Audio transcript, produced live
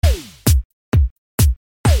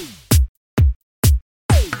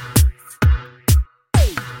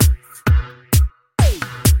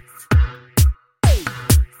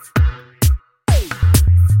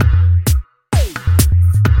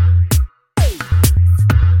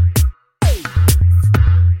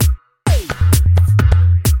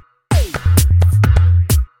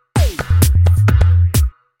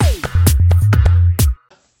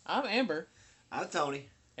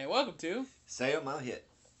2? Say them, I'll hit.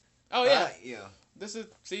 Oh yeah, Yeah. this is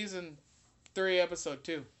season 3, episode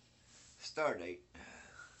 2. Start date.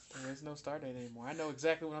 There is no start date anymore. I know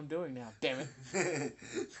exactly what I'm doing now. Damn it.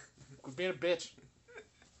 Quit being a bitch.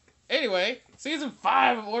 Anyway, season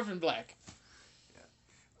 5 of Orphan Black.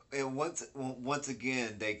 And once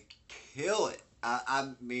again, they kill it. I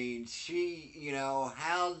mean, she,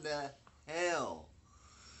 how the hell,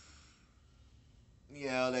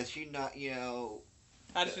 that she not,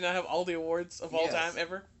 How did she not have all the awards of all time yes,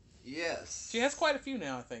 ever? yes, She has quite a few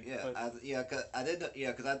now, I think. yeah, But cause I didn't,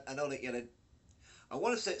 cause I know that, I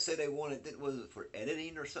want to say they wanted, was it for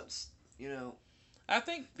editing or something, I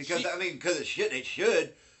think because she, because it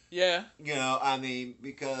should, yeah, I mean,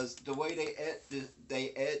 because the way they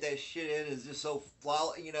edit that shit in is just so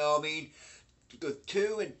flawless, I mean, the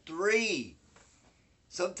 2 and 3,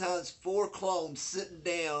 sometimes 4 clones sitting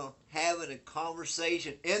down having a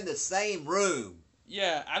conversation in the same room.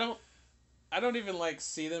 yeah. I don't even like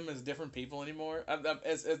see them as different people anymore,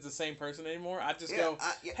 as the same person anymore. I just go,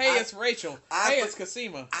 hey, it's Rachel. Hey, it's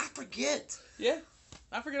Cosima. I forget. Yeah,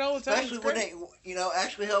 I forget all the time. Especially when they,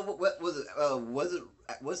 actually, hell, what was it?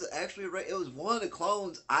 Was it actually? It was one of the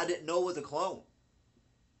clones. I didn't know was a clone.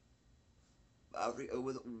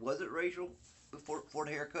 Was it Rachel for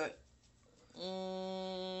the haircut?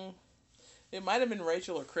 Mm, it might have been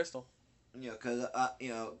Rachel or Crystal. Because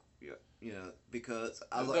because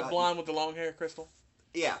The blonde with the long hair, Crystal.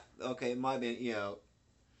 yeah, okay, it might have been,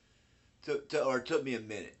 or it took me a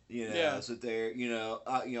minute, Yeah. sit there, or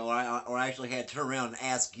I actually had to turn around and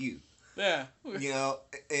ask you, Yeah. and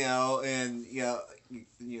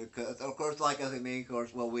cause of course, like I mean, of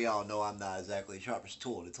course, well, we all know I'm not exactly the sharpest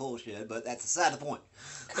tool in the tool shed, but that's aside the point.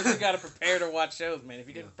 Because you got to prepare to watch shows, man. If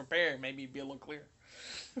you didn't prepare, maybe you'd be a little clearer.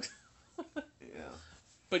 Yeah.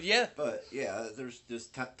 But yeah. But yeah, there's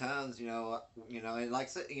just times, and like I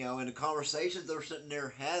said, in the conversations they're sitting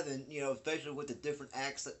there having, especially with the different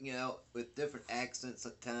accent, with different accents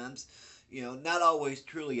at times, not always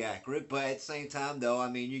truly accurate, but at the same time, though, I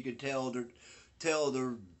mean, you can tell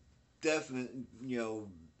they're definite,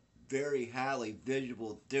 very highly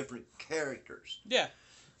visual different characters. Yeah.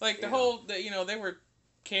 Like the whole, they were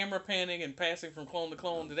camera panning and passing from clone to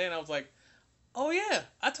clone today, and I was like, oh yeah,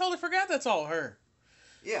 I totally forgot that's all her.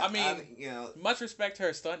 Yeah, I mean, much respect to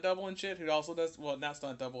her stunt double and shit, who also does, well, not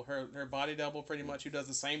stunt double, her body double pretty much, who does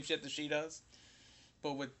the same shit that she does,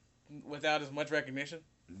 but without as much recognition.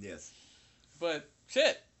 Yes. But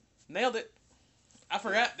shit, nailed it. I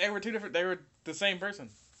forgot they were two different. They were the same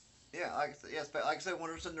person. Yeah, like I said,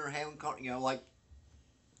 when they're sitting there having, like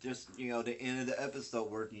just the end of the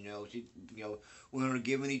episode where she when they're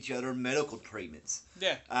giving each other medical treatments.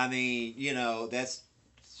 Yeah. I mean, that's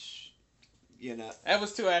That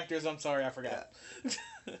was 2 actors. I'm sorry, I forgot.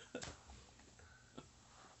 Yeah.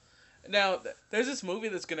 Now, there's this movie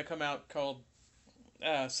that's gonna come out called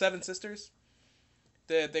Seven Sisters.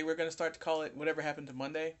 That they were gonna start to call it Whatever Happened to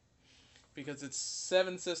Monday, because it's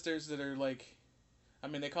 7 sisters that are like, I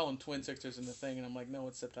mean, they call them twin sisters in the thing, and I'm like, no,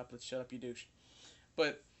 it's septuplets. Shut up, you douche.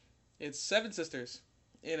 But it's 7 sisters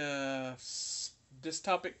in a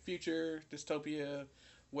dystopic future, dystopia,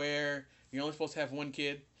 where you're only supposed to have 1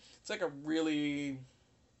 kid. It's like a really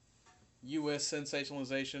U.S.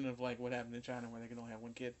 sensationalization of like what happened in China, where they can only have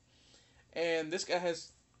 1 kid. And this guy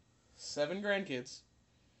has 7 grandkids.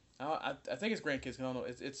 I think it's grandkids. I don't know.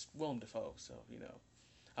 It's Willem Dafoe, so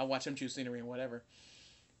I watch him choose scenery and whatever.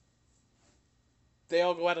 They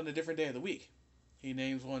all go out on a different day of the week. He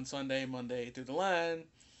names one Sunday, Monday through the line,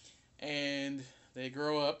 and they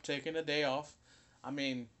grow up taking a day off. I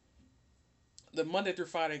mean, the Monday through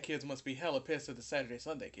Friday kids must be hella pissed at the Saturday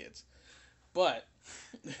Sunday kids, but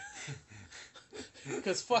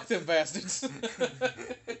because fuck them bastards.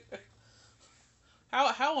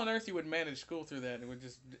 How on earth you would manage school through that? It would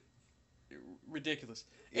just ridiculous.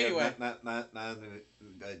 Anyway, my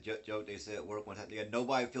joke they said at work one time. Yeah,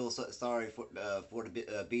 nobody feels sorry for the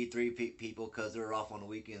B3 people because they're off on the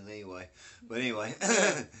weekends anyway. But anyway,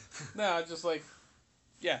 no, just like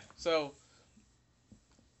yeah. So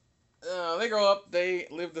they grow up. They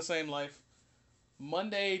live the same life.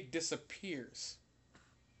 Monday disappears,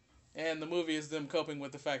 and the movie is them coping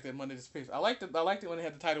with the fact that Monday disappears. I liked it when they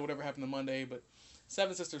had the title "Whatever Happened to Monday," but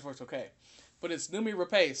Seven Sisters works okay. But it's Noomi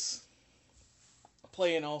Rapace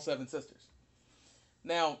playing all 7 sisters.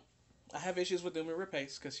 Now, I have issues with Noomi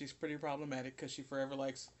Rapace because she's pretty problematic because she forever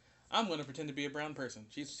likes, I'm going to pretend to be a brown person.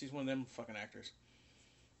 She's one of them fucking actors.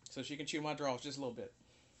 So she can chew my drawers just a little bit.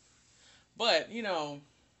 But, then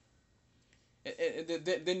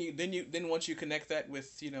once you connect that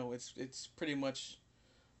with, it's pretty much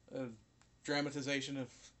a dramatization of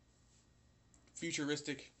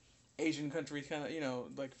futuristic Asian country kind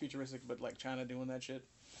of, like futuristic, but like China doing that shit.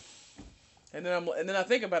 And then I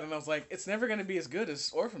think about it and I was like, it's never gonna be as good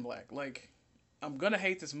as Orphan Black. Like, I'm gonna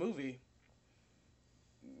hate this movie.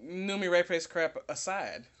 Noomi Rapace crap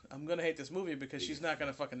aside, I'm gonna hate this movie because she's not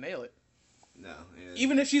gonna fucking nail it. No. Yeah.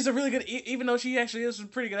 Even if she's a really good, even though she actually is a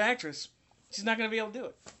pretty good actress, she's not gonna be able to do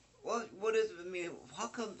it. Well, what is? I mean, how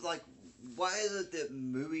come? Like, why is it that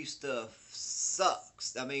movie stuff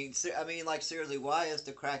sucks? Like seriously, why is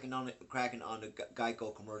the cracking on the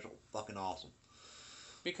Geico commercial fucking awesome?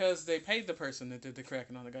 Because they paid the person that did the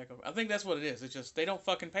cracking on the Geico. I think that's what it is. It's just they don't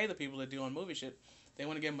fucking pay the people that do on movie shit. They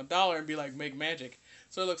want to give them $1 and be like, make magic.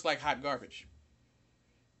 So it looks like hot garbage.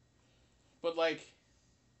 But like,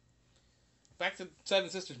 back to Seven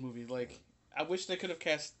Sisters movie. Like, I wish they could have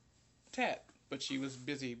cast Tat, but she was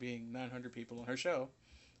busy being 900 people on her show.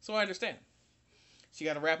 So I understand. She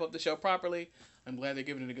got to wrap up the show properly. I'm glad they're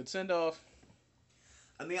giving it a good send off.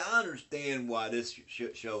 I mean, I understand why this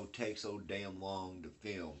shit show takes so damn long to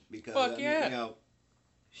film because Fuck yeah.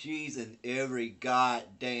 She's in every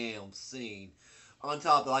goddamn scene. On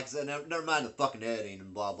top of, like I said, never mind the fucking editing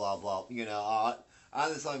and blah blah blah. I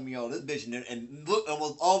just like this bitch in there and look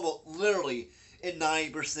almost literally in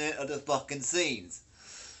 90% of the fucking scenes.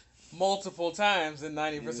 Multiple times in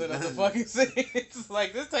 90% of the fucking scenes.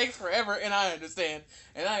 Like, this takes forever, and I understand,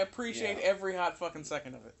 and I appreciate every hot fucking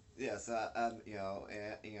second of it. Yes, I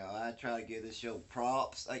try to give this show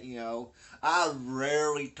props. I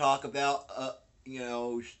rarely talk about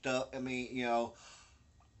stuff. I mean,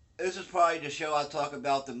 this is probably the show I talk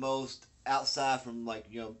about the most outside from from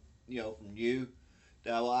you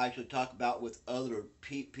that I will actually talk about with other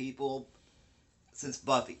people since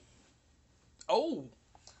Buffy. Oh.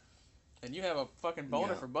 And you have a fucking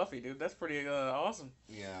boner for Buffy, dude. That's pretty awesome.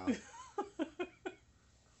 Yeah.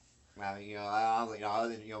 I mean, I was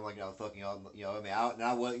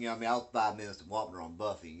 5 minutes to walk on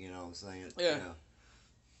Buffy. You know what I'm saying? Yeah.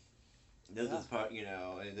 This is part,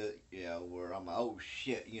 where I'm like, oh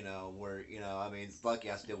shit, where, it's lucky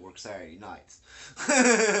I still work Saturday nights.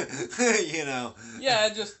 Yeah,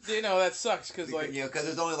 it just, that sucks, because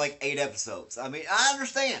there's only like 8 episodes. I mean, I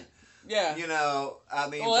understand. Yeah.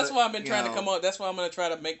 Well, that's why I've been trying to come on. That's why I'm going to try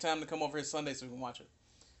to make time to come over here Sunday so we can watch it.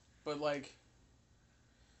 But, like,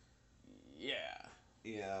 yeah.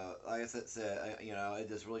 Yeah, like I said, it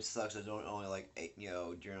just really sucks. There's only like 8,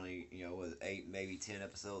 generally, with 8, maybe 10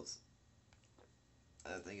 episodes.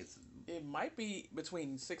 I think it might be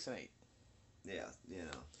between 6 and 8. Yeah,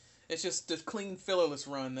 It's just the clean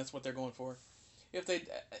fillerless run. That's what they're going for. I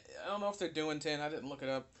don't know if they're doing 10. I didn't look it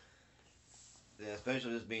up. Yeah,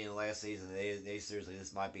 especially this being the last season, they seriously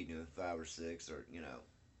this might be doing 5 or 6 or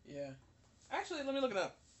Yeah, actually, let me look it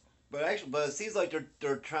up. But it seems like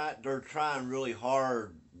they're trying really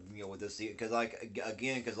hard, with this season because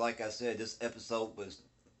like I said, this episode was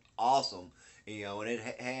awesome, and it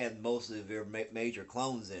had most of their major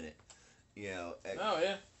clones in it, Oh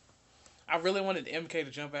yeah, I really wanted MK to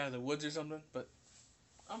jump out of the woods or something, but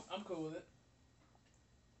I'm cool with it.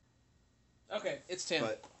 Okay, it's 10.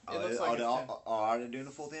 But it looks like it's 10. Are they doing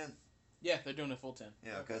the full 10? Yeah, they're doing a full 10.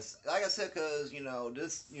 Yeah, because like I said,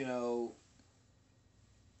 this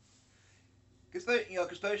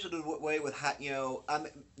especially the way with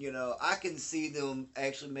I can see them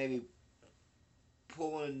actually maybe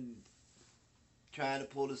trying to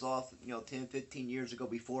pull this off, 10, 15 years ago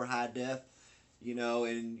before high def,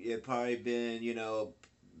 and it probably been,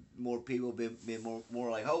 more people been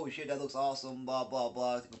more like, holy shit, that looks awesome, blah blah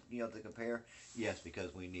blah, to compare. Yes,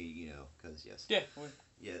 because we need, because yes. Yeah.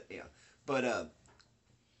 Yeah. But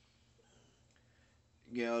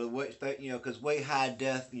the way, because way high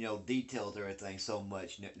def, details everything so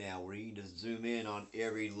much now, where you can just zoom in on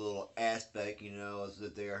every little aspect, as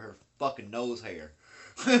that they're her fucking nose hair,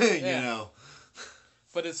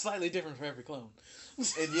 But it's slightly different for every clone.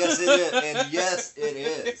 And yes, it is. And yes, it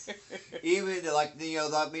is. Even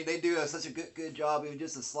they do such a good job. Even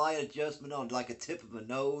just a slight adjustment on like a tip of a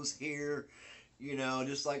nose here,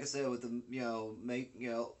 just like I said with the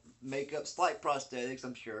makeup, slight prosthetics.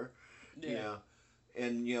 I'm sure. Yeah.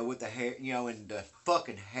 And with the hair, and the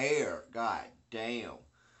fucking hair. God damn.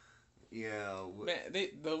 Man,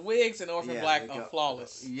 the wigs in Orphan Black are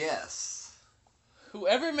flawless. Yes.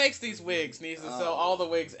 Whoever makes these wigs needs to sell all the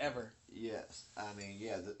wigs ever. Yes, I mean,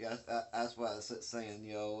 that's why I was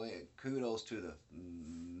saying, kudos to the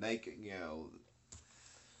making,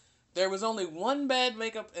 There was only one bad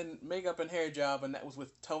makeup and hair job, and that was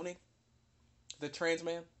with Tony, the trans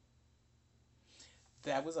man.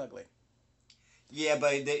 That was ugly. Yeah,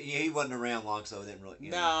 but he wasn't around long, so it didn't really.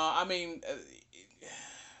 No, I mean,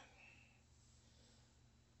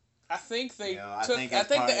 I think they I took. think I it's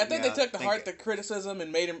think part. they, I think they took to think heart the criticism and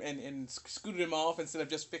made him and scooted him off instead of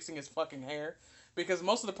just fixing his fucking hair, because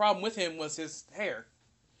most of the problem with him was his hair.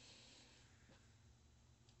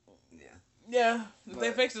 Yeah, Yeah, if they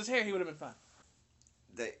but fixed his hair, he would have been fine.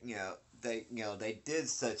 they did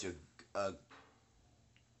such a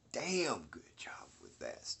damn good job with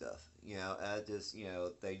that stuff. I just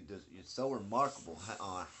they just it's so remarkable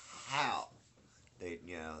on how they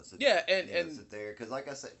Yeah, and sit there because like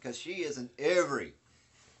I said because she is in every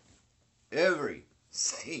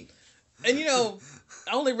scene. and I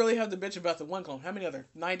only really have to bitch about the one clone. How many other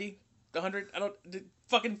 90, 100? I don't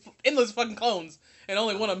fucking endless fucking clones, and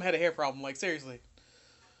only one of them had a hair problem. Like seriously,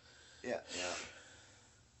 Yeah,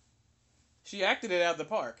 she acted it out of the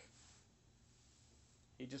park.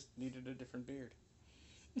 He just needed a different beard.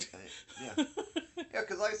 yeah. Yeah,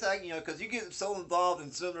 because like I said, because you get so involved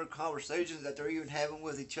in similar conversations that they're even having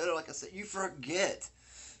with each other. Like I said, you forget.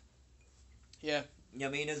 Yeah. I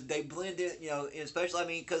mean, as they blend in,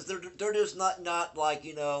 especially because they're just not like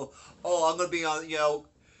oh, I'm gonna be on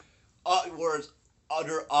whereas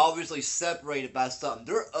they're obviously separated by something.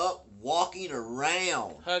 They're up walking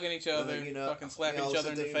around, Hugging each other, fucking slapping each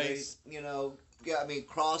other in the face. Yeah, I mean,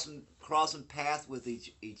 crossing paths with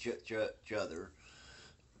each other.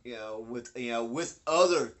 With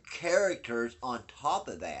other characters on top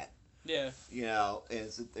of that. Yeah.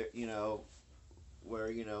 And so there,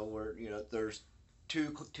 where there's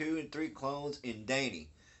two and three clones in Danny,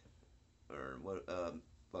 or what,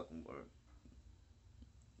 fucking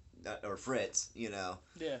or Fritz, Yeah.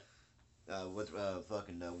 with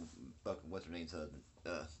fucking what's her name's husband,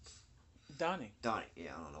 Donnie. Donnie.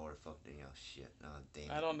 Yeah, I don't know where the fuck shit. Damn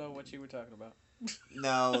it. I don't know what you were talking about.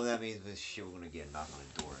 No, that means this shit we're gonna get a knock on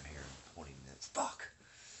the door in here in 20 minutes. Fuck.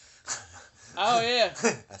 Oh yeah.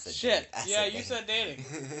 I said Shit. Danny. Yeah, you said Danny.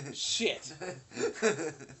 Shit.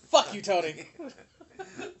 Fuck you, Tony.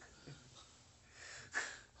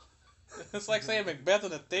 It's like saying Macbeth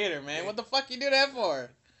in the theater, man. What the fuck you do that for?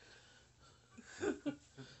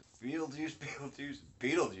 Beetlejuice.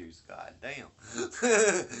 God damn.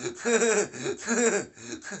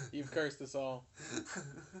 You've cursed us all.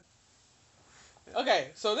 Okay,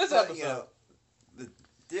 so this But, episode.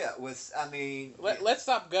 Let's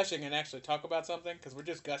stop gushing and actually talk about something, because we're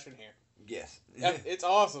just gushing here. Yes. It's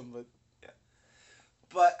awesome, but. Yeah.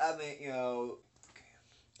 But,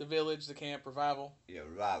 The village, the camp, revival. Yeah,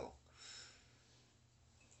 revival.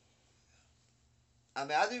 I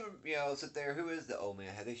do, sit there. Who is the old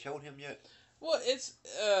man? Have they shown him yet? Well, it's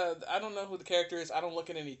I don't know who the character is. I don't look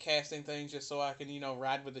at any casting things just so I can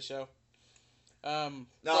ride with the show. No,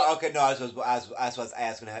 but, okay, no. I was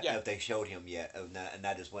asking Yeah. if they showed him yet, and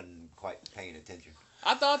I just wasn't quite paying attention.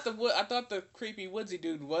 I thought the creepy woodsy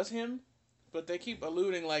dude was him, but they keep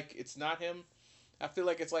alluding like it's not him. I feel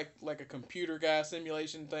like it's like a computer guy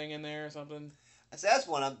simulation thing in there or something. So that's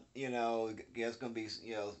one I'm, it's gonna be,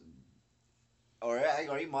 or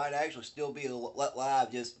he might actually still be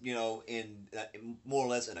live, just in more or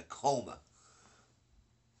less in a coma.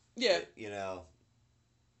 Yeah.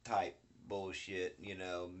 Type bullshit.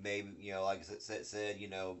 Maybe like I said,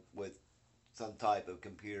 with some type of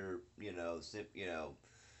computer,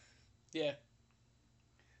 Yeah.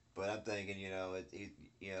 But I'm thinking,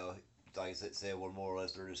 like I said, we're more or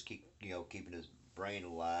less they're just keeping his brain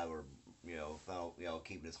alive, or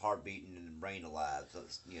keeping his heart beating and brain alive. So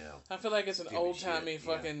it's, I feel like it's an old timey shit,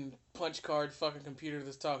 fucking punch card fucking computer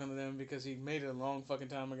that's talking to them because he made it a long fucking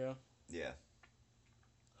time ago. Yeah.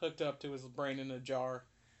 Hooked up to his brain in a jar.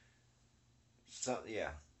 So yeah.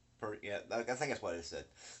 I think that's what it said.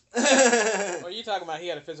 Or you talking about he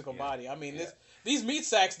had a physical Yeah. body? I mean, Yeah. these meat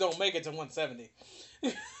sacks don't make it to 170.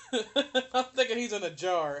 I'm thinking he's in a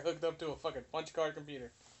jar hooked up to a fucking punch card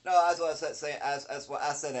computer. No, that's what I said. That's what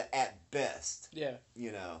I said at best. Yeah.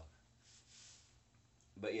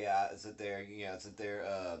 But yeah, I sit there.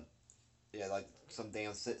 Like some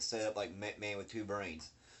damn set up like man with two brains.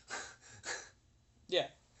 Yeah.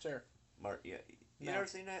 Sure. Yeah. You No. never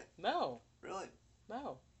seen that? No. Really?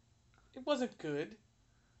 No. It wasn't good.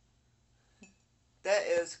 That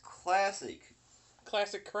is classic.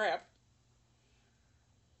 Classic crap.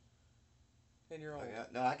 And you're old.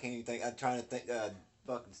 No, I can't even think. I'm trying to think.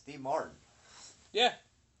 Fucking Steve Martin. Yeah.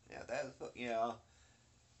 Yeah, that is.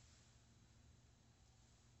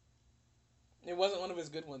 It wasn't one of his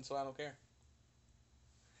good ones, so I don't care.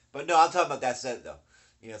 But no, I'm talking about that set though.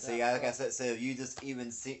 See, Yeah, like I well. said, you just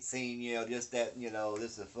even seen, just that,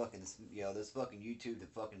 this is a fucking, this fucking YouTube, the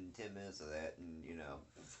fucking 10 minutes of that, and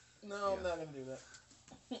No, I'm Yeah. not gonna do that.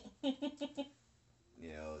 the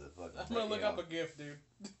fucking. I'm gonna look up a GIF, dude.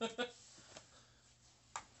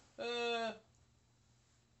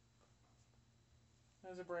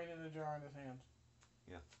 There's a brain in a jar in his hand.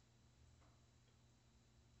 Yeah.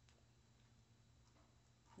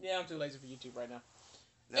 Yeah, I'm too lazy for YouTube right now.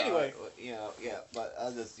 No, Anyway. yeah, but I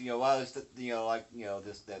just, I was, like,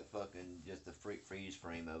 just that fucking, just the freeze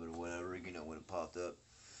frame of it or whatever, when it popped up.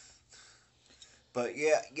 But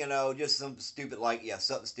yeah, just some stupid, like, yeah,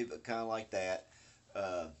 something stupid kind of like that.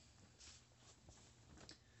 Uh,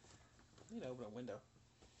 You know, open a window.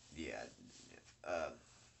 yeah, uh,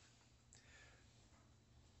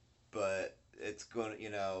 but it's gonna,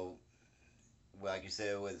 like you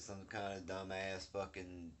said, with some kind of dumbass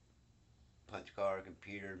fucking punch card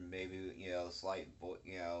computer, maybe, slight,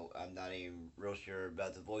 I'm not even real sure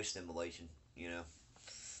about the voice simulation,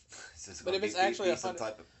 It's just But gonna if it's actually be some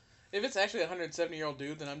type of. if it's actually a 170-year-old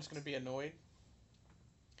dude, then I'm just gonna be annoyed.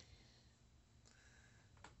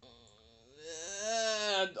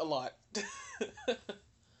 A lot.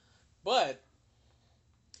 But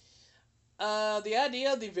the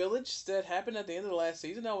idea of the village that happened at the end of the last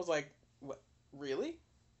season, I was like, what? Really?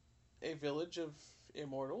 A village of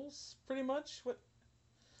immortals, pretty much? What?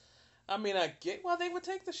 I mean, I get why they would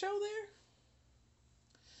take the show there.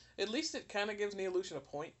 At least it kind of gives Neolution a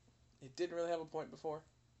point. It didn't really have a point before.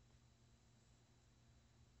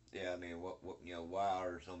 Yeah, I mean, why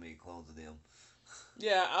are there so many clones of them?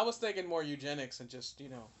 Yeah, I was thinking more eugenics and just,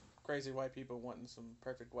 crazy white people wanting some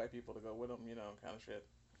perfect white people to go with them, kind of shit.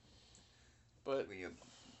 But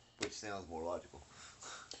Which sounds more logical.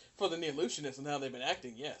 for the Neolutionists and how they've been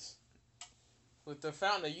acting, yes. With the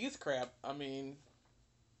Fountain of Youth crap, I mean,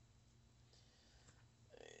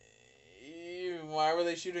 why were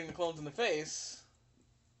they shooting the clones in the face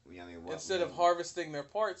I mean, instead of harvesting their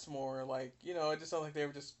parts more? Like, it just sounded like they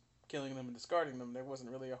were just killing them and discarding them. There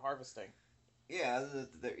wasn't really a harvesting. Yeah,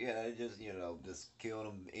 just killing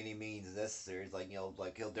them any means necessary. It's like,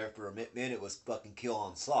 like killed there for a minute was fucking kill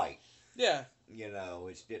on sight. Yeah.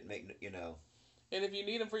 Which didn't make, And if you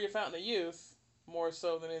need them for your Fountain of Youth, more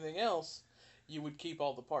so than anything else, you would keep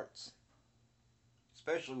all the parts.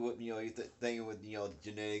 Especially with, you thinking with,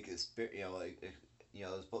 genetic, like,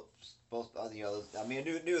 supposed, I mean, I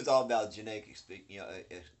knew it was all about genetic,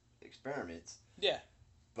 experiments. Yeah.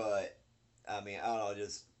 But, I mean, I don't know,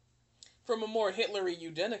 just. From a more Hitlery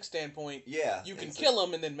eugenic standpoint, Yeah. you can kill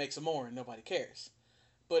them and then make some more and nobody cares.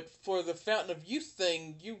 But for the Fountain of Youth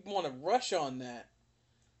thing, you want to rush on that,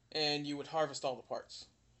 and you would harvest all the parts.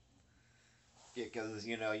 Yeah, because,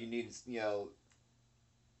 you need,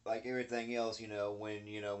 like everything else, when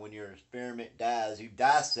your experiment dies, you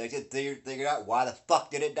dissect it, figure out why the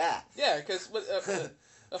fuck did it die. Yeah, because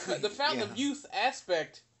the Fountain of Youth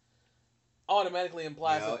aspect automatically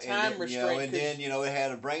implies a time restraint. And then, it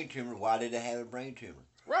had a brain tumor. Why did it have a brain tumor?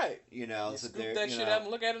 Right. You so scoop that shit out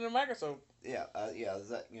and look at it in a microscope. Yeah, is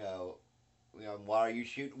that, why are you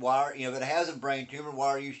shooting? Why, if it has a brain tumor, why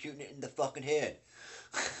are you shooting it in the fucking head?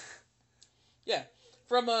 Yeah,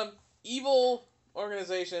 from an evil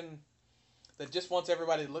organization that just wants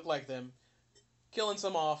everybody to look like them, killing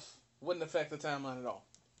some off wouldn't affect the timeline at all.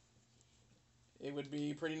 It would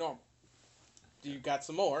be pretty normal. You got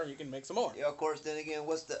some more, you can make some more. Yeah, of course. Then again,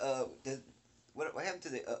 what's what happened to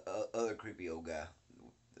the other creepy old guy,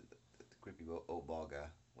 the creepy old bald guy?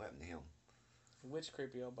 What happened to him? Which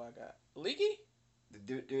creepy old bald guy? Leaky? The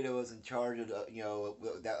dude that was in charge of that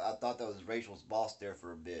I thought that was Rachel's boss there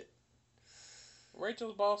for a bit.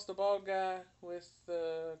 Rachel's boss, the bald guy with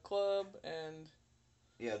the club and.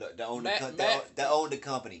 Yeah, that owned the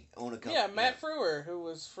company. Owned the company. Yeah, Matt Frewer, who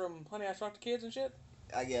was from Honey I Shrunk the Kids and shit.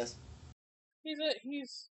 I guess.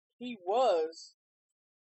 He was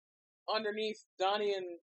underneath Donnie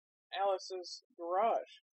and Alice's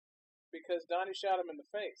garage because Donnie shot him in the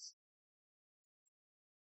face.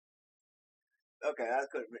 Okay, I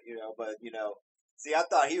couldn't, but see, I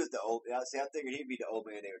thought he was the old. See, I figured he'd be the old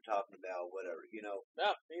man they were talking about, whatever,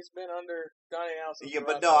 No, he's been under Donnie and Alice's. Yeah,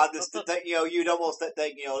 but no, I'm just think, you'd almost think,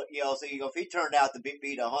 see, if he turned out to be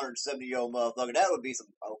a 170-year-old motherfucker, that would be some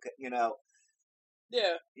okay,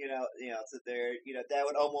 Yeah. Sit there, that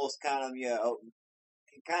would almost kind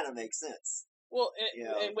of make sense. Well,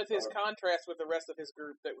 and with his contrast with the rest of his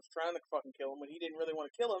group that was trying to fucking kill him, when he didn't really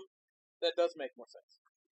want to kill him, that does make more sense.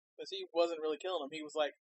 Because he wasn't really killing him. He was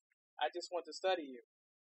like, I just want to study you.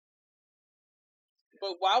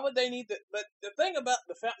 But why would they need that? But the thing about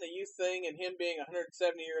the Fountain of Youth thing and him being 170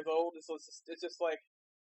 years old is it's just like,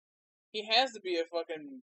 he has to be a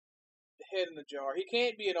fucking head in the jar. He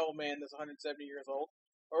can't be an old man that's 170 years old.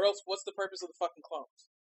 Or else, what's the purpose of the fucking clones?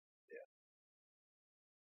 Yeah.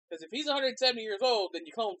 Because if he's 170 years old, then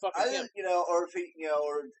you clone fucking him. Or if he,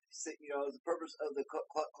 the purpose of the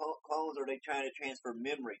clones, are they trying to transfer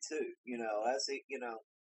memory too? That's it,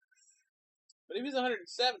 But if he's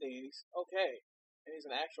 170 and he's okay, and he's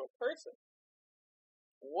an actual person,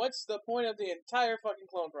 what's the point of the entire fucking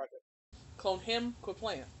clone project? Clone him, quit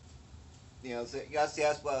playing. So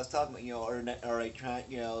that's what I was talking about. Are they trying?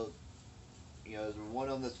 Is there one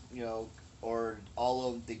of them that's or all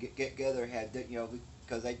of them to get together had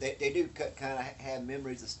because they do kind of have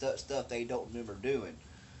memories of stuff they don't remember doing.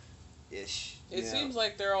 Ish. It seems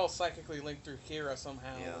like they're all psychically linked through Kira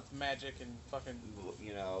somehow with magic and fucking.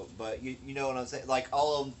 But you know what I'm saying? Like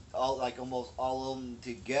almost all of them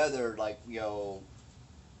together,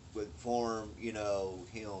 would form,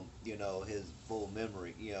 him, his full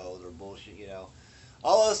memory, their bullshit,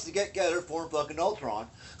 All of us to get together form fucking Ultron.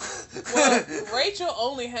 Well, Rachel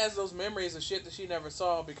only has those memories of shit that she never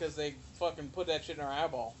saw because they fucking put that shit in her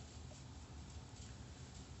eyeball.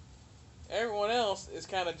 Everyone else is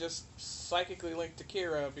kind of just psychically linked to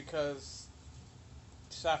Kira because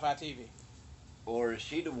sci-fi TV. Or is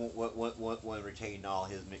she the one retaining all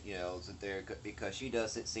his, there because she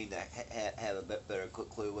doesn't seem to have a better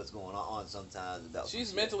clue what's going on sometimes about.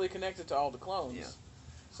 She's mentally connected to all the clones. Yeah.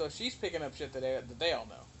 So she's picking up shit that they all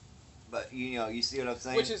know. But you see what I'm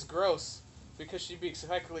saying? Which is gross because she'd be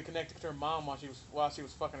psychically connected to her mom while she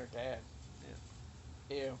was fucking her dad.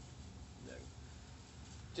 Yeah. Ew. No.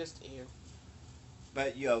 Just ew.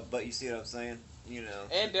 But you see what I'm saying?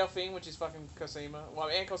 And Delphine when she's fucking Cosima. Well,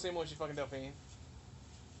 and Cosima when she's fucking Delphine.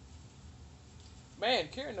 Man,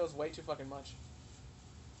 Kira knows way too fucking much.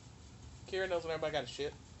 Kira knows when everybody got a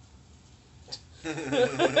shit.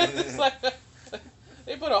 It's like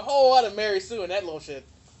they put a whole lot of Mary Sue in that little shit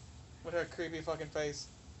with her creepy fucking face.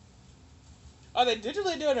 Are they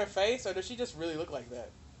digitally doing her face, or does she just really look like that?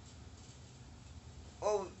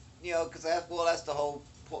 Well, because that's the whole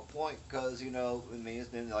point. Because it's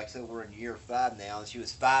been like I said, we're in year 5 now, and she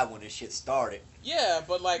was 5 when this shit started. Yeah,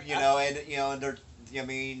 but like and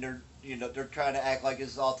they're trying to act like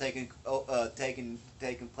it's all taking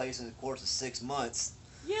place in the course of 6 months.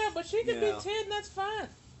 Yeah, but she could be 10. That's fine.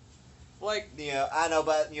 Like I know,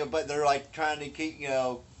 but they're like trying to keep.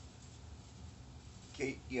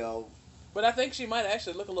 But I think she might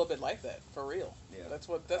actually look a little bit like that for real. Yeah. That's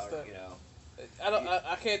the.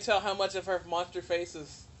 I can't tell how much of her monster face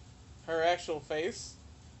is her actual face,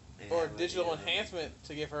 or digital enhancement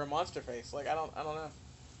to give her a monster face. Like I don't know.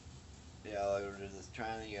 Yeah, they're just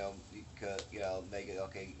trying to make it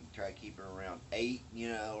okay. Try to keep her around 8,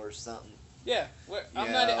 or something. Yeah,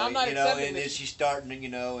 I'm not accepting and then she's starting to,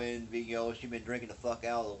 and she's been drinking the fuck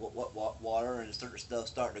out of the water, and certain stuff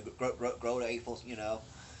starting to grow to 8 full,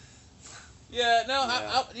 Yeah, no,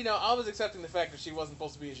 yeah. I was accepting the fact that she wasn't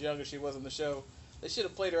supposed to be as young as she was in the show. They should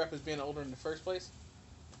have played her up as being older in the first place,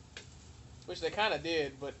 which they kind of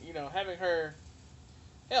did. But having her,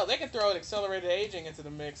 hell, they can throw an accelerated aging into the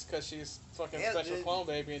mix because she's fucking special clone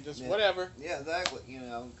baby and just whatever. Yeah, exactly.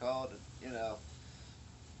 Call it,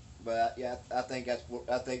 But I think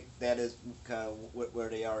that is kind of where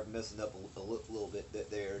they are messing up a little bit.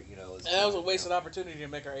 That there, And that was a wasted opportunity to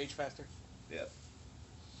make her age faster. Yeah.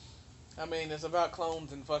 I mean, it's about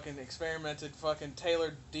clones and fucking experimented, fucking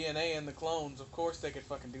tailored DNA in the clones. Of course they could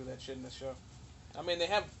fucking do that shit in this show. I mean, they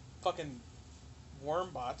have fucking worm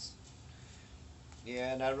bots.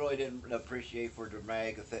 Yeah, and I really didn't appreciate for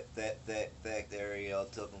dramatic effect that there,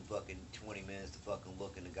 it took them fucking 20 minutes to fucking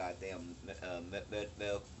look in the goddamn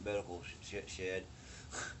medical shed.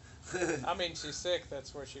 I mean, she's sick.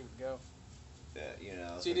 That's where she would go.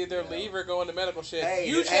 She'd So, either leave or go in the medical shed. Hey,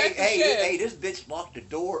 this bitch locked the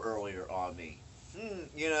door earlier on me.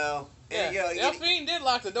 Yeah, Delphine did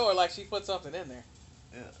lock the door like she put something in there.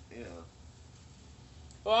 Yeah.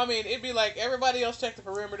 Well, I mean, it'd be like everybody else check the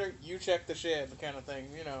perimeter, you check the shed, kind of thing,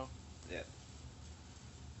 Yeah.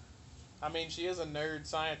 I mean, she is a nerd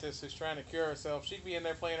scientist who's trying to cure herself. She'd be in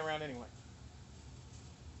there playing around anyway.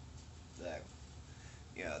 Exactly.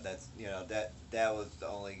 That was the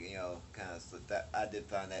only kind of that I did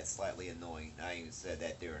find that slightly annoying. I even said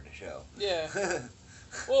that during the show. Yeah.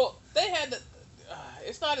 Well, they had to.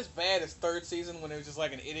 It's not as bad as 3rd season when it was just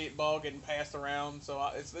like an idiot ball getting passed around. So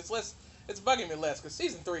it's less. It's bugging me less because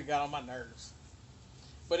season 3 got on my nerves.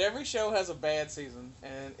 But every show has a bad season,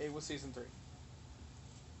 and it was season 3.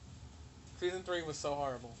 Season 3 was so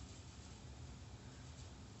horrible.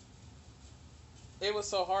 It was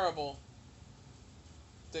so horrible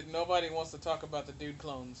that nobody wants to talk about the dude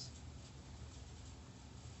clones.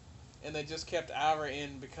 And they just kept Ira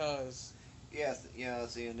in because... Yes,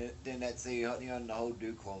 see, and then the whole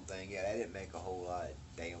dude clone thing, yeah, that didn't make a whole lot of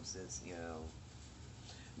damn sense,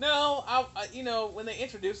 No, when they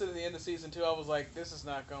introduced it at the end of season 2, I was like, this is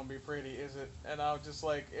not going to be pretty, is it? And I was just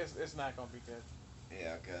like, it's not going to be good.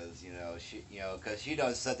 Yeah, because cause she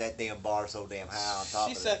doesn't set that damn bar so damn high on top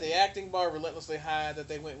She of set it. the acting bar relentlessly high that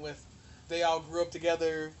they went with. They all grew up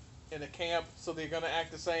together in a camp, so they're gonna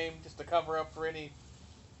act the same just to cover up for any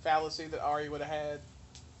fallacy that Ari would have had.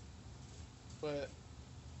 But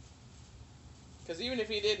because even if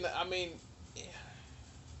he didn't, I mean,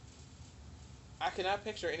 I cannot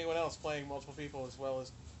picture anyone else playing multiple people as well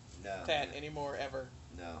as No, Tat anymore ever.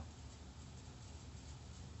 no.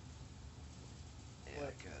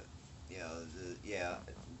 Yeah, Like, yeah.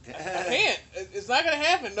 I can't. It's not gonna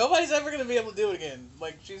happen. Nobody's ever gonna be able to do it again.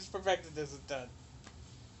 Like she's perfected this a ton.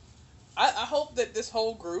 I hope that this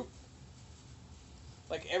whole group,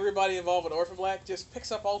 like everybody involved with Orphan Black, just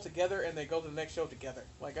picks up all together and they go to the next show together.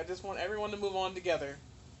 Like I just want everyone to move on together,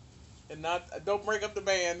 and not don't break up the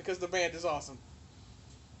band because the band is awesome.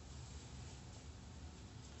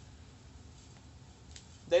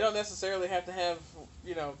 They don't necessarily have to have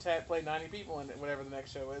Tat play 90 people in whatever the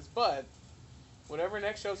next show is, but whatever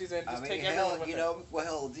next show she's in, just take everyone with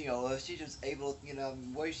her. if she's just able,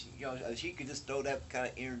 if she could just throw that kind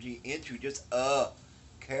of energy into just a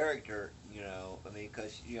character,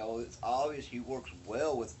 because it's obvious she works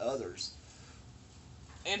well with others.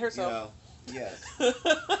 And herself. Yes.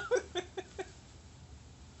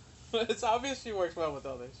 It's obvious she works well with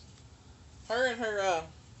others. Her and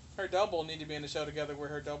her double need to be in the show together, where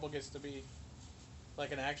her double gets to be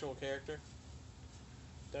like an actual character.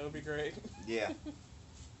 That would be great. Yeah.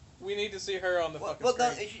 We need to see her on the fucking Well,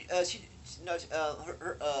 no, screen.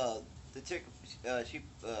 the chick,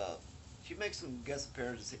 she makes some guest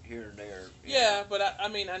appearances here and there. Yeah, but I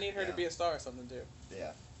mean, I need her to Yeah. be a star or something too.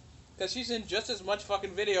 Yeah. Because she's in just as much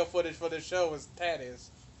fucking video footage for this show as Tat is.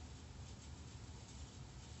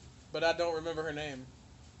 But I don't remember her name.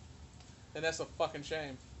 And that's a fucking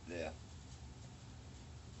shame. Yeah.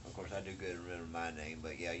 Of course, I do good to remember my name,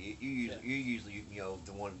 but yeah, you usually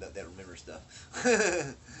the one that remembers stuff.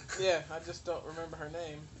 Yeah, I just don't remember her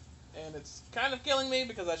name. And it's kind of killing me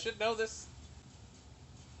because I should know this.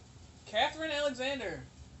 Catherine Alexander.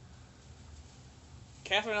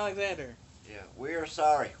 Catherine Alexander. Yeah, we are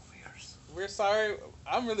sorry. We're sorry.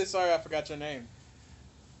 I'm really sorry I forgot your name.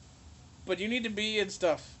 But you need to be in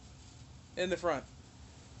stuff. In the front.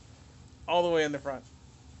 All the way in the front.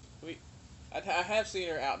 I have seen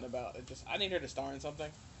her out and about. I need her to star in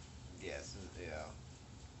something. Yes, yeah.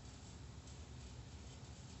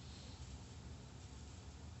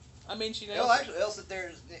 I mean, she knows. Actually, else that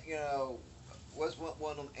there's what's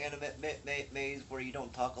one of them anime maze where you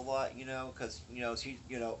don't talk a lot, because she,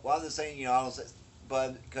 well, I'm just saying, I don't say,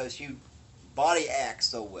 but because she body acts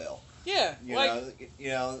so well. Yeah, You like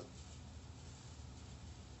know,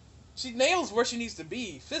 she nails where she needs to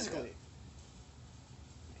be physically.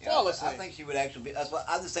 Flawlessly. I think she would actually be. That's what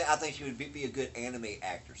I'm just saying. I think she would be a good anime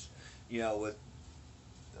actress. With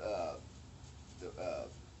the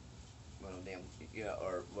well, damn,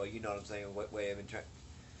 or well, you know what I'm saying. What way I've been trying.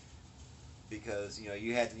 Because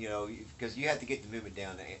you had to because you have to get the movement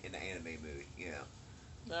down in the anime movie.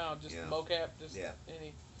 No, just Yeah. mocap, just Yeah.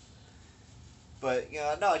 any. But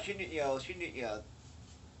no, she need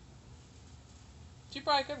She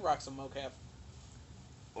probably could rock some mocap.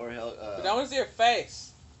 or hell. But I want to see her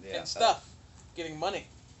face Yeah. and stuff. Getting money.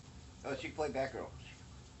 Oh, she can play Batgirl.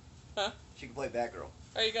 Huh? She can play Batgirl.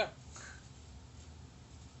 There you go.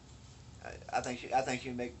 I think she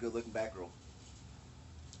would make a good looking Batgirl.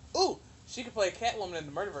 Ooh, she could play Catwoman in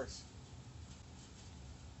the Murderverse.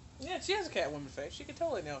 Yeah, she has a Catwoman face. She could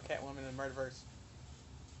totally nail Catwoman in the Murderverse.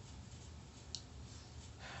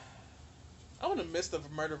 I would have missed the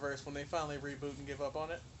Murderverse when they finally reboot and give up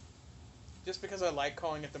on it. Just because I like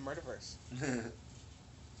calling it the Murderverse.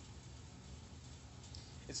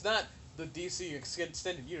 It's not the DC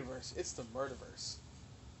extended universe. It's the Murderverse.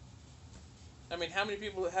 I mean, how many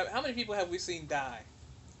people have we seen die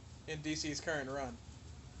in DC's current run?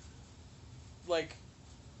 Like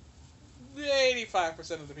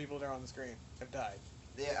 85% of the people that are on the screen have died.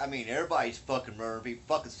 Yeah, I mean everybody's fucking murdering people.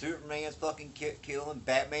 Fucking Superman's fucking killing.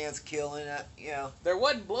 Batman's killing. There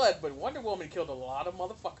wasn't blood, but Wonder Woman killed a lot of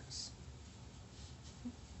motherfuckers.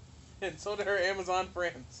 And so did her Amazon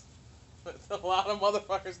friends. A lot of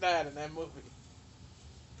motherfuckers died in that movie.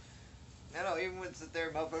 I know, even when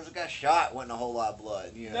there motherfuckers got shot, wasn't a whole lot of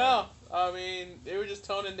blood. No, I mean, they were just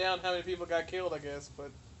toning down how many people got killed, I guess,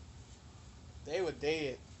 but they were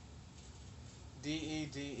dead.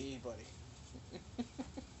 D-E-D-E, buddy.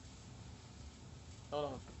 Hold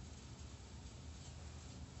on.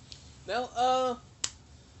 Now,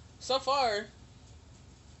 so far,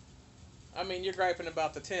 I mean, you're griping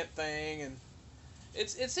about the tent thing, and it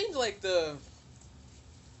seems like the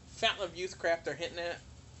Fountain of Youth crap they're hinting at,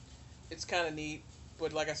 it's kind of neat.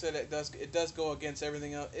 but like I said, it does go against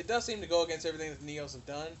everything else. It does seem to go against everything that the Neos have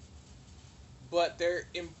done. But they're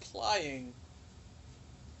implying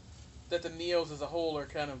that the Neos as a whole are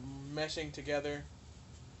kind of meshing together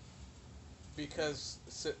because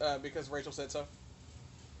Rachel said so.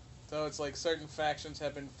 So it's like certain factions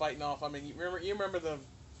have been fighting off. I mean, you remember the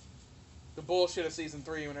bullshit of season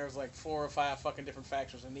 3 when there was like 4 or 5 fucking different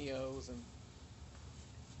factions of Neos and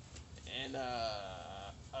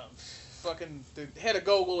fucking the head of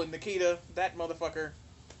Gogol and Nikita, that motherfucker.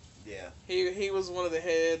 Yeah. He was one of the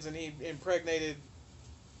heads and he impregnated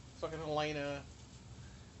fucking Helena.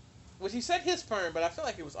 Which he said his sperm, but I feel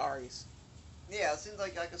like it was Ari's. Yeah, it seems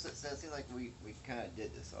like I said, it seems like we kind of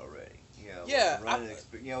did this already. You know, Yeah,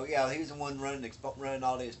 yeah, he was the one running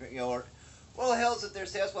all the experience. You know, or, well, the hell's it there?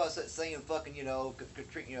 That's why I was saying fucking,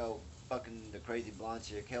 fucking the crazy blonde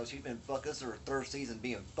chick. Hell, she's been fucking. This is her 3rd season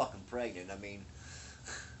being fucking pregnant. I mean,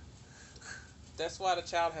 That's why the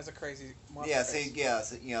child has a crazy monster yeah, face.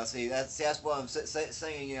 see, that's why I'm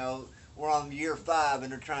saying, we're on year 5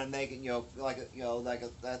 and they're trying to make it,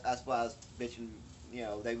 that's why I was bitching,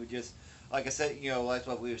 they would just, like I said, that's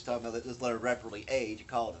what we was talking about, just let her rapidly age,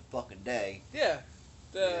 call it a fucking day. Yeah.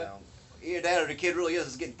 Either that or the kid really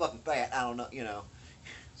is getting fucking fat, I don't know.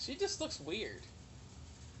 She just looks weird.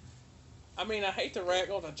 I mean, I hate to rag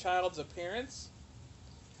on a child's appearance,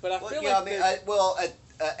 but I feel like...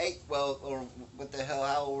 at 8, or what the hell,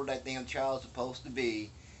 how old that damn child's supposed to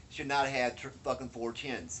be, should not have fucking 4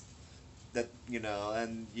 chins. That,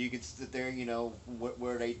 and you could sit there,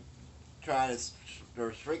 where they trying to,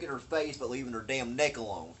 they're shrinking her face but leaving her damn neck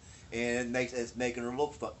alone. And it's making her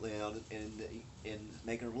look and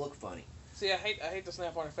making her look funny. See, I hate to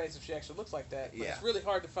snap on her face if she actually looks like that, but Yeah. it's really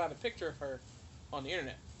hard to find a picture of her on the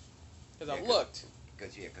internet. Because Yeah, I looked.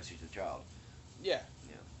 Because she's a child. Yeah.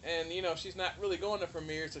 Yeah. And, she's not really going to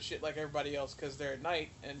premieres or shit like everybody else because they're at night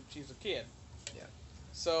and she's a kid. Yeah.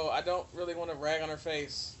 So I don't really want to rag on her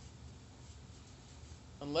face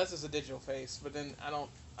unless it's a digital face, but then I don't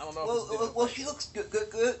know if it's a digital Well, face. she looks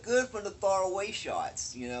good from the far away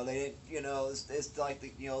shots. They didn't. It's like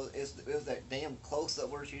it was that damn close up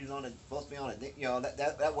where she was supposed to be on a.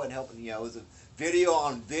 That wasn't helping. It was a video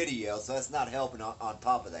on video, so that's not helping on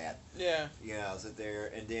top of that. Yeah. Sit there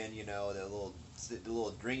and then the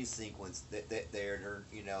little dream sequence that they're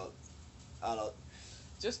I don't.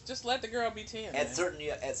 Just let the girl be 10. At certain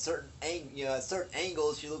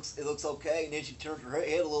angles, it looks okay, and then she turns her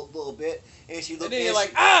head a little bit, and she looks. And then you're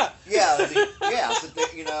like, ah! Yeah, and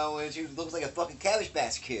she looks like a fucking Cabbage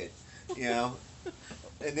Patch Kid, and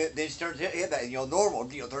then she turns her head back, normal,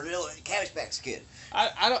 turns into a Cabbage Patch Kid.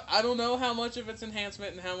 I don't know how much of it's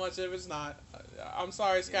enhancement and how much of it's not. I'm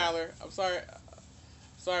sorry, Skylar. I'm sorry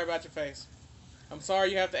about your face. I'm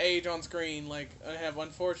sorry you have to age on screen, have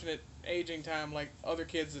unfortunate aging time like other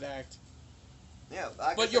kids that act. Yeah,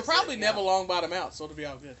 but you'll probably never long bottom out, so it'll be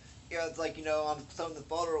all good. Yeah, it's like on some of the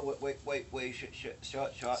photo. Wait,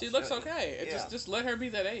 shot. She looks okay. Just let her be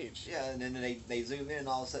that age. Yeah, and then they zoom in, and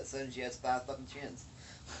all of a sudden she has 5 fucking chins.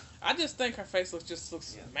 I just think her face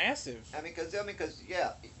looks massive. I mean, because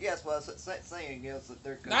that's what I was saying. So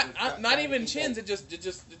they're not even chins. It just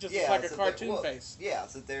looks like a cartoon face. Yeah,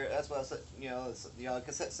 so that's what I said.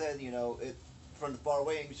 Because it said it. From the far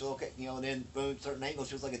away, you look at, and then boom, certain angles,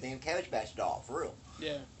 she was like a damn Cabbage Patch doll, for real.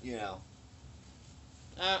 Yeah.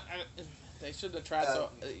 They shouldn't have tried so.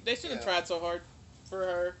 They shouldn't have tried so hard for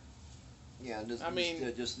her. Yeah, she's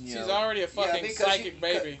already a fucking psychic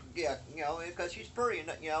baby. Yeah, because she's pretty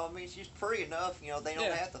enough. She's pretty enough. They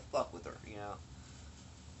don't have to fuck with her.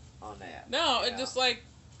 On that. No, it just like.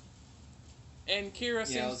 And Kira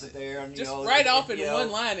seems just and, right off in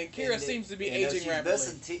one line, and Kira seems to be aging rapidly.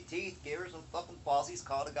 Missing teeth, give her some fucking pauses,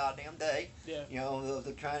 call it a goddamn day. Yeah.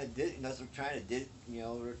 They're trying to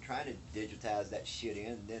digitize that shit in,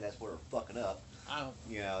 and then that's where they're fucking up. I don't.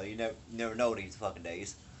 You never know these fucking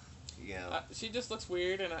days. She just looks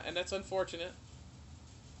weird, and that's unfortunate.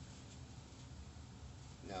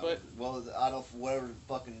 No, but I don't whatever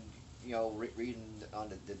fucking reading on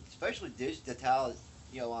the especially digitized.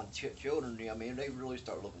 On children, they really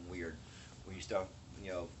start looking weird when you start,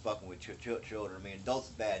 fucking with children. Adults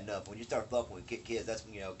is bad enough. When you start fucking with kids, that's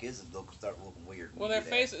when, kids start looking weird. Well, their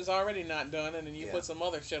face is already not done, and then you put some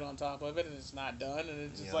other shit on top of it, and it's not done, and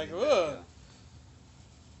it's just ugh. Yeah.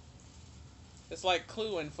 It's like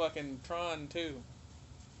Clue in fucking Tron 2.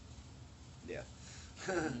 Yeah.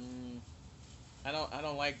 I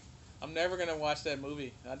don't like. I'm never gonna watch that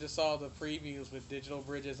movie. I just saw the previews with digital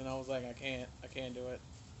bridges, and I was like, I can't do it.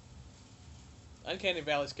 Uncanny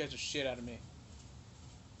Valley scares the shit out of me.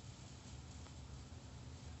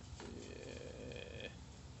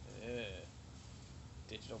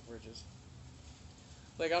 no bridges.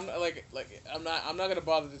 Like I'm not gonna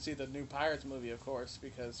bother to see the new Pirates movie, of course,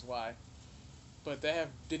 because why? But they have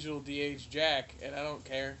digital DH Jack, and I don't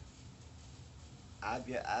care. I've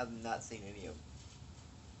not seen any of them.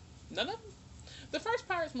 None of them. The first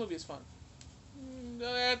Pirates movie is fun.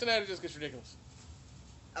 After that, it just gets ridiculous.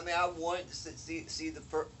 I mean, I wanted to see the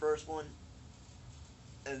first one,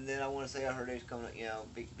 and then I want to say I heard it's coming,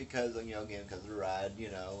 because again because of the ride,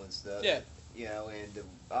 and stuff. Yeah. And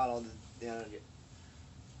I don't,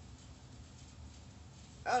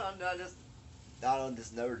 I don't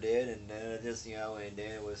just never did, and then it just and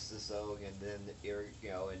then it was just so, and then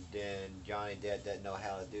and then Johnny Depp doesn't know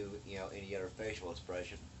how to do any other facial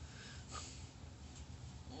expression.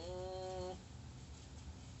 Mm,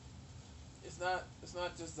 it's not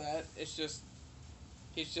just that. It's just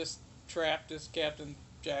he's just trapped as Captain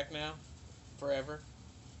Jack now, forever.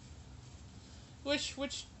 Which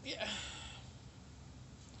yeah.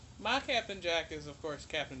 My Captain Jack is of course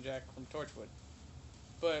Captain Jack from Torchwood,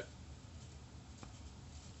 but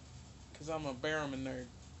because I'm a Barrowman nerd.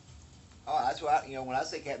 Oh, that's what when I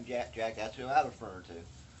say Captain Jack, that's who I'm referring to.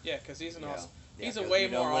 Yeah, because he's an awesome. Yeah, he's a way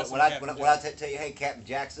more awesome. When I tell you, hey, Captain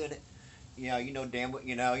Jack's in it, damn well,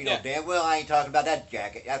 damn well I ain't talking about that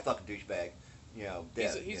Jack, that fucking douchebag.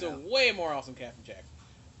 He's a way more awesome Captain Jack,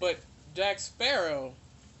 but Jack Sparrow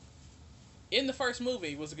in the first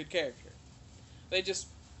movie was a good character. They just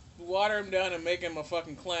water him down and make him a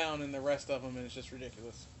fucking clown in the rest of them, and it's just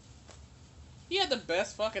ridiculous. He had the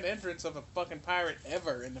best fucking entrance of a fucking pirate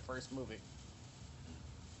ever in the first movie.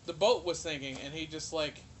 The boat was sinking, and he just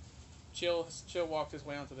chill walked his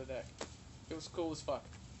way onto the deck. It was cool as fuck.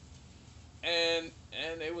 And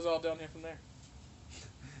it was all downhill from there.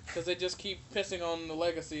 Because they just keep pissing on the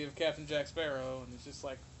legacy of Captain Jack Sparrow, and it's just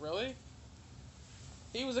like, really?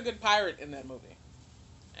 He was a good pirate in that movie.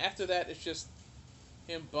 After that, it's just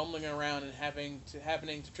him bumbling around and happening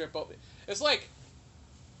to trip over. It's like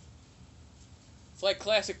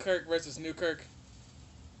classic Kirk versus new Kirk,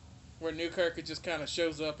 where new Kirk it just kind of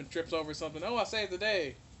shows up and trips over something. Oh, I saved the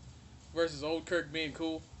day, versus old Kirk being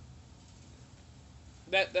cool.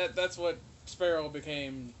 That's what Sparrow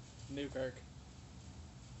became. New Kirk.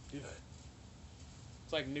 Ugh.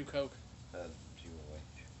 It's like new Coke.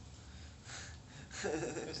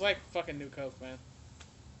 It's like fucking new Coke, man.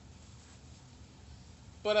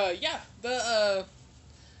 But yeah, the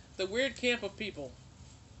weird camp of people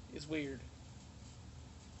is weird.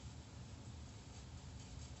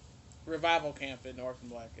 Revival camp in Orphan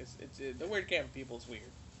Black. It's the weird camp of people is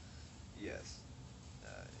weird. Yes.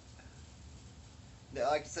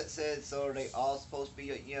 Like I said, so are they all supposed to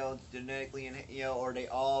be genetically or they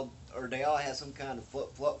all have some kind of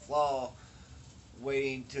flaw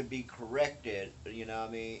waiting to be corrected? What I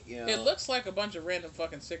mean? It looks like a bunch of random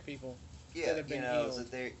fucking sick people. Yeah, that have been healed. So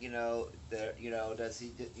does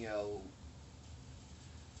he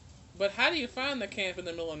But how do you find the camp in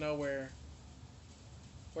the middle of nowhere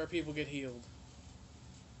where people get healed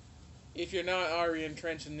if you're not already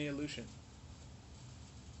entrenched in the illusion?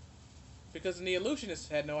 Because the illusionists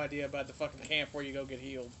had no idea about the fucking camp where you go get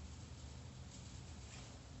healed.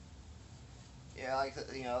 Yeah,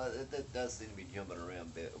 it does seem to be jumping around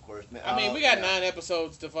a bit. Of course, I mean, we got 9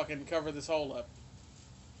 episodes to fucking cover this hole up.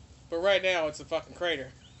 But right now, it's a fucking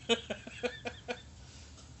crater. 9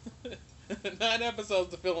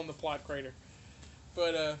 episodes to fill in the plot crater.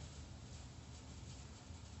 But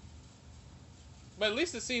at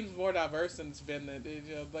least it seems more diverse than it's been.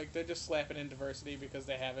 They're just slapping in diversity because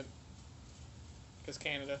they haven't. Because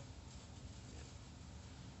Canada.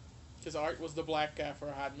 Because Art was the black guy for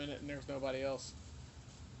a hot minute and there was nobody else.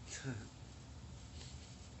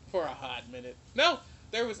 For a hot minute. No!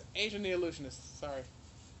 There was Asian the Illusionist. Sorry.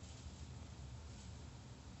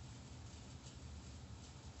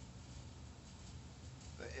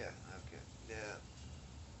 But yeah, okay. Yeah.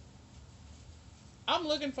 I'm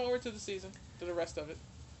looking forward to the season. To the rest of it.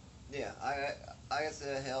 Yeah, I guess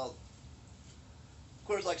hell. Of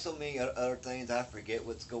course, like so many other things, I forget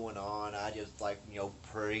what's going on. I just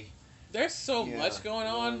pray. There's so much going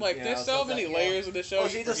on. There's so many layers of the show. Well,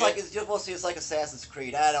 see, it's like Assassin's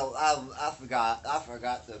Creed. I forgot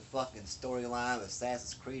the fucking storyline of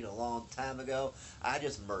Assassin's Creed a long time ago. I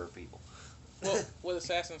just murder people. Well, with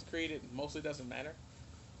Assassin's Creed, it mostly doesn't matter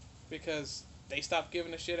because they stopped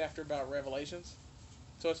giving a shit after about Revelations,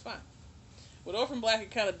 so it's fine. With Orphan Black,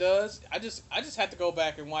 it kind of does. I just had to go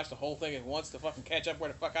back and watch the whole thing at once to fucking catch up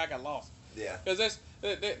where the fuck I got lost. Yeah. Because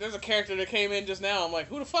there's a character that came in just now. I'm like,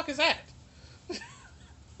 who the fuck is that?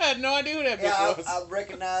 I had no idea who that bitch was. I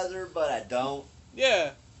recognize her, but I don't.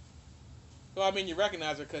 Yeah. Well, I mean, you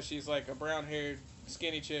recognize her because she's like a brown-haired,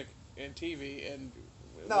 skinny chick in TV, and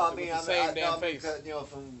No, I with mean, the same damn no, face. because,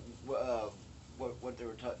 from what they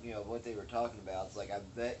were what they were talking about. It's like I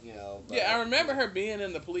bet but Yeah, I remember her being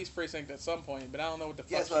in the police precinct at some point, but I don't know what the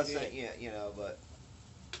yeah, fuck that's what I she was did. saying. Yeah, but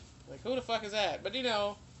Like, who the fuck is that? But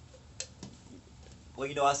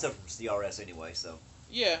well, I suffer from CRS anyway, so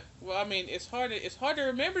yeah. Well, I mean, it's hard to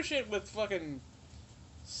remember shit with fucking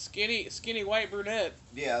skinny white brunette.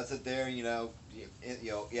 yeah, I sit there, yeah,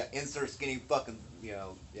 insert skinny fucking, yeah,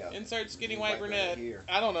 Insert skinny white brunette. here.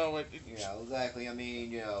 I don't know what. Exactly. I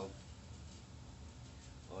mean,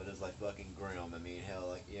 well, just like fucking Grimm. I mean, hell,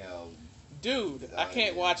 like, Dude, I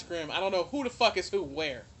can't yeah. watch Grimm. I don't know who the fuck is who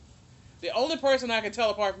where. The only person I can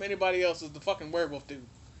tell apart from anybody else is the fucking werewolf dude.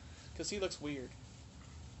 Because he looks weird.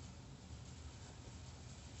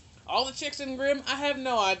 All the chicks in Grimm, I have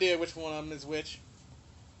no idea which one of them is which.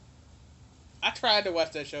 I tried to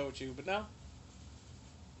watch that show with you, but no.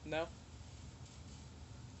 No.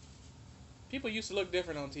 People used to look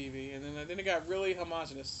different on TV, and then it got really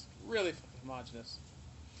homogenous. Really fucking homogenous.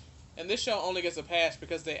 And this show only gets a pass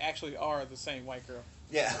because they actually are the same white girl.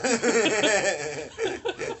 Yeah.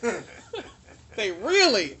 They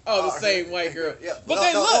really are the same white girl. Yeah. But no,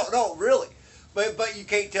 they look. No, really. But you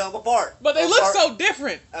can't tell them apart. But they look so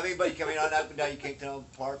different. I mean, but now you can't tell them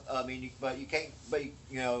apart. I mean, you can't. But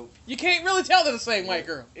You can't really tell they're the same white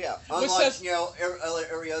girl. Yeah. Which Unlike says,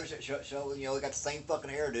 every other show, they got the same fucking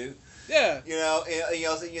hairdo. yeah. So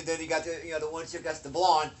then you got the one chick that's the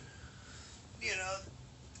blonde.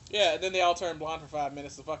 Yeah, and then they all turn blonde for 5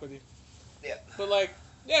 minutes to fuck with you. Yeah. But like,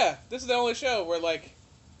 yeah, this is the only show where like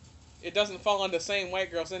it doesn't fall under the same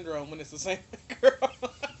white girl syndrome when it's the same girl.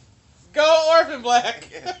 Go Orphan Black.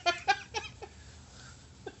 Yeah.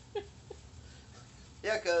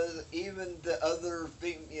 Yeah, because even the other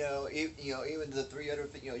thing, even the three other,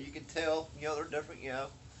 you can tell, they're different,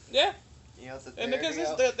 Yeah. And because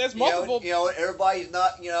there's multiple. Everybody's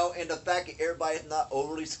not, and the fact that everybody's not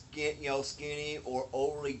overly skinny or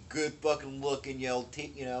overly good fucking looking,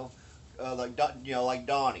 like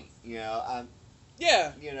Donnie, I'm.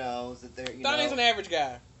 Yeah. That they're, Donnie's an average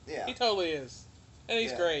guy. Yeah. He totally is, and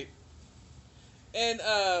he's great. And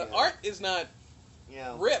Art is not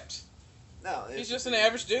ripped. No, he's just an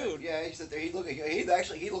average dude. Yeah, he sit there. He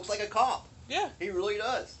looks like a cop. Yeah, he really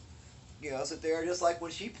does. Sit there just like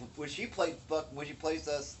when she plays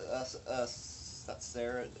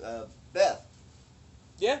Sarah Beth.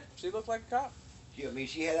 Yeah, she looked like a cop. She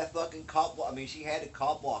had that fucking cop. She had a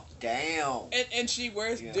cop walk down. And she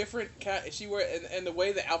wears different. And the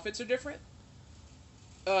way the outfits are different.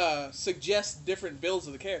 Suggests different builds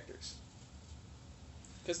of the characters.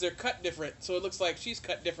 Because they're cut different, so it looks like she's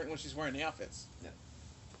cut different when she's wearing the outfits. Yeah.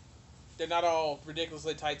 They're not all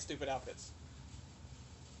ridiculously tight, stupid outfits.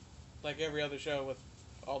 Like every other show with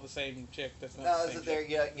all the same chick. That's not the same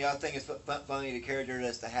chick. I think it's funny the character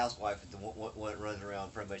that's the housewife, the one that runs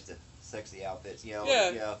around pretty much the sexy outfits.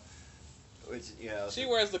 Yeah. Which she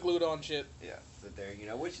wears the glued-on shit. Yeah, sit there.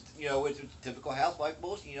 Which is typical housewife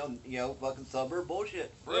bullshit. Fucking suburb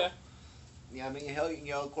bullshit. Yeah. Yeah, I mean, hell,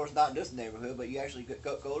 of course, not in this neighborhood, but you actually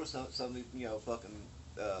go to some fucking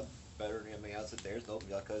better. I mean, I sit there,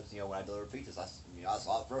 because when I deliver pizzas, I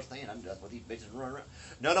saw it firsthand. That's what these bitches run around.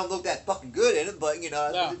 None of them look that fucking good in it, but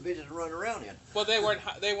that's what these bitches run around in. Well, they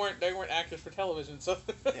weren't actors for television, so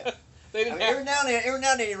yeah. They didn't. Every now and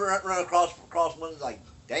then, you run across one that's like,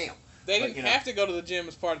 damn. They didn't have to go to the gym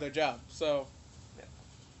as part of their job. So,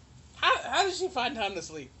 how did she find time to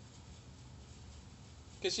sleep?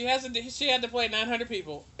 Because she had to play 900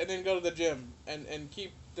 people and then go to the gym and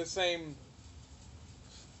keep the same.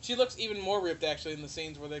 She looks even more ripped actually in the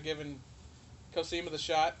scenes where they're giving Cosima the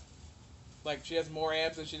shot. Like she has more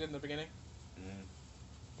abs than she did in the beginning. Mm.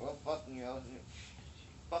 Well, fucking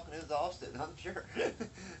she's fucking exhausted, I'm sure.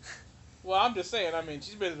 Well, I'm just saying. I mean,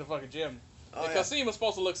 she's been in the fucking gym. Oh, and Cosima's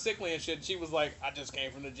supposed to look sickly and shit. And she was like, "I just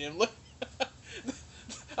came from the gym." Look,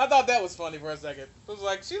 I thought that was funny for a second. It was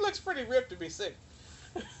like she looks pretty ripped to be sick.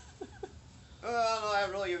 Well, I don't know. I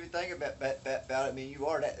really even think about it. I mean, you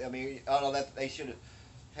are that. I mean, I don't know that they should have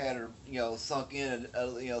had her, sunk in,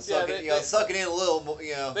 and suck it in a little more.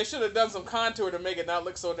 They should have done some contour to make it not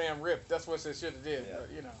look so damn ripped. That's what they should have did. Yeah. But,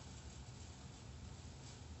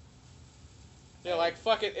 yeah, like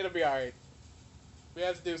fuck it, it'll be all right. We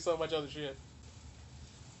have to do so much other shit.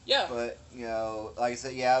 Yeah. But like I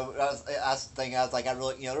said, I was thinking, I was like, I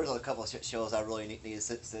really, there's a couple of shows I really need to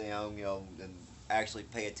sit down, and actually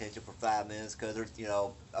pay attention for 5 minutes, because there's,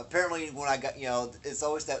 apparently when I got, it's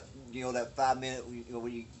always that, that 5 minute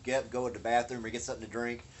when you go to the bathroom or get something to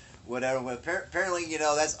drink, whatever. When apparently,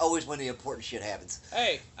 that's always when the important shit happens.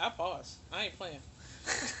 Hey, I pause. I ain't playing.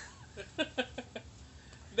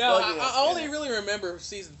 Now Well, I only really remember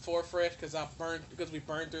season 4 fresh because we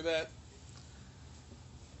burned through that,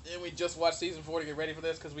 and we just watched season 4 to get ready for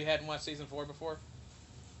this because we hadn't watched season 4 before.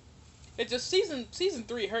 It just season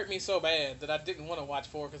 3 hurt me so bad that I didn't want to watch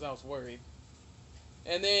 4 because I was worried.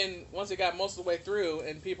 And then once it got most of the way through,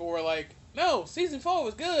 and people were like, "No, season 4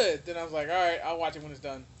 was good," then I was like, "All right, I'll watch it when it's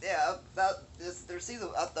done." Yeah, about this. Their season.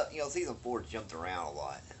 I thought season 4 jumped around a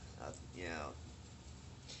lot. You know.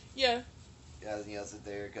 Yeah. Yeah, sit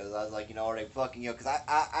there because I was like, already fucking, because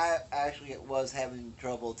I actually was having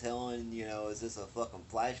trouble telling, is this a fucking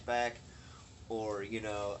flashback, or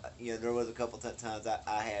there was a couple times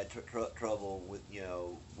I had trouble with,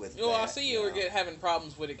 with. Well, that, I see you were having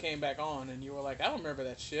problems when it came back on, and you were like, "I don't remember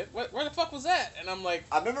that shit. Where the fuck was that?" And I'm like,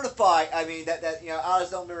 I remember the fight. I mean, that I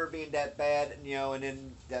just don't remember it being that bad, and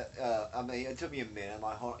then that, I mean, it took me a minute,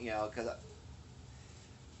 my whole, because,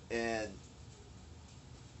 and.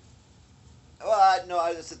 Well,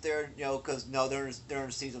 I just sit there, because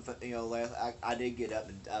during season, last I did get up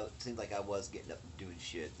and it seemed like I was getting up and doing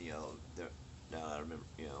shit, No, I remember,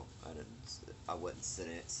 I wasn't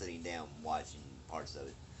sitting down watching parts of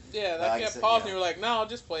it. yeah, that kept pausing. You were like, "No, I'll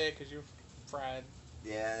just play it because you're fried."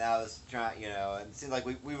 Yeah, and I was trying, and it seemed like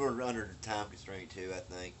we were under time constraint too. I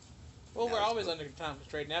think. Well, we're always under time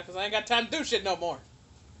constraint now because I ain't got time to do shit no more.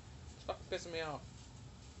 It's fucking pissing me off.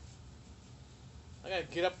 I gotta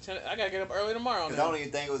get up. I gotta get up early tomorrow. Because I don't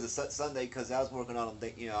even think it was a Sunday because I was working on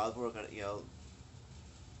them. I was working,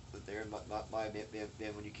 but there might have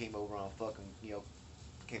been when you came over on fucking,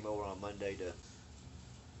 came over on Monday to.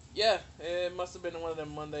 Yeah, it must have been one of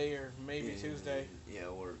them Monday or maybe Tuesday. Yeah,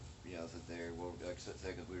 or sit there. Well, like I said,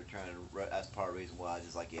 because we were trying to. That's part of the reason why I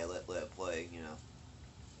just like let it play. Yeah,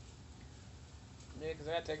 because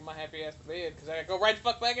I gotta take my happy ass to bed because I gotta go right the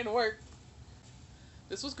fuck back into work.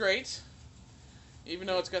 This was great. Even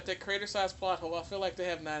though it's got that crater-sized plot hole, I feel like they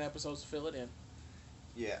have 9 episodes to fill it in.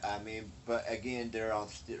 Yeah, I mean, but again, they're on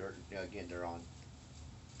they're on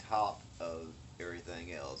top of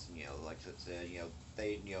everything else. Like I said,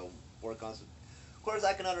 they work on some. Of course,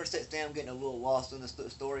 I can understand them getting a little lost in the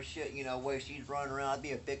story shit. Where she's running around, I'd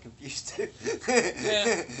be a bit confused too.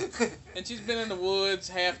 Yeah, and she's been in the woods,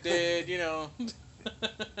 half dead.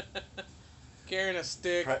 Carrying a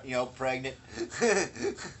stick. Pregnant.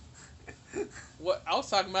 What I was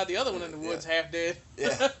talking about, the other one in the woods, half dead.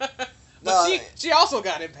 Yeah. But she also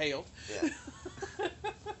got impaled. Yeah.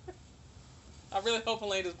 I really hope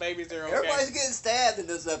Helena's babies are okay. Everybody's getting stabbed in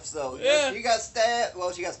this episode. Yeah. She got stabbed.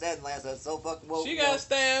 Well, she got stabbed in the last episode. Fucking well. She got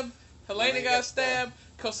stabbed. Helena got stabbed.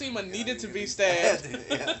 Cosima needed to be stabbed.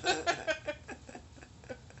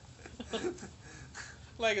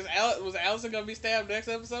 Like, was Allison gonna be stabbed next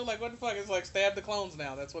episode? Like, what the fuck? It's like Stab the Clones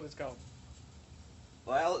now. That's what it's called.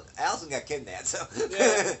 Well, Allison got kidnapped, so.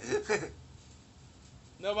 Yeah.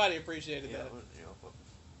 Nobody appreciated that.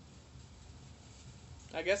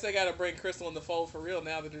 I guess they gotta bring Crystal in the fold for real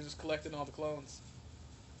now that they're just collecting all the clones.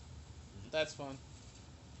 That's fun.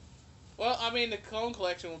 Well, I mean, the clone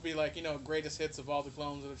collection would be like, greatest hits of all the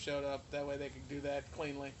clones that have showed up. That way they could do that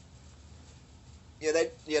cleanly. Yeah,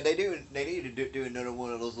 they need to do another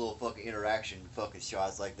one of those little fucking interaction fucking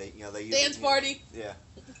shots like they Dance party. Yeah.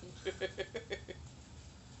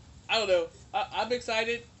 I don't know. I'm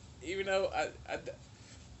excited, even though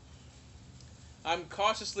I'm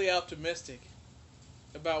cautiously optimistic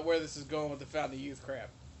about where this is going with the Fountain of Youth crap.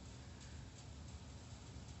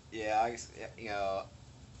 Yeah, I just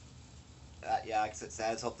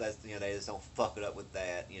hope that they just don't fuck it up with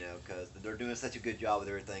that, because they're doing such a good job with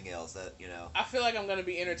everything else that I feel like I'm gonna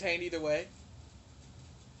be entertained either way,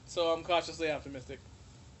 so I'm cautiously optimistic.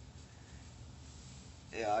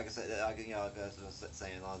 Yeah, like I said, like I was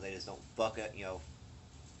saying, as long as they just don't fuck it,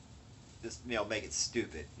 just make it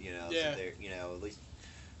stupid, Yeah. So they're, at least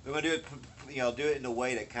we're gonna do it, do it in a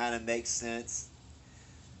way that kind of makes sense.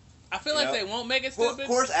 I feel like they won't make it stupid. Of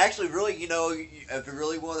course, actually, really, if you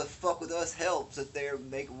really want to fuck with us, help sit there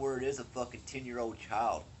and make it where it is a fucking 10-year-old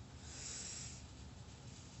child,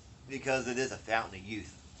 because it is a fountain of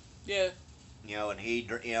youth. Yeah. And he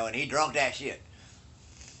drunk that shit.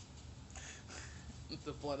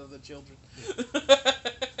 The blood of the children.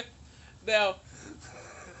 Now,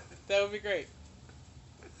 that would be great.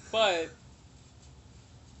 But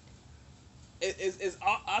as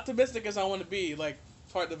optimistic as I want to be, like,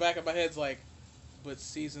 part of the back of my head's like, but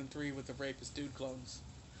season 3 with the rapist dude clones.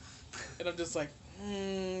 And I'm just like,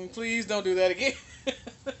 please don't do that again.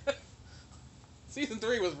 Season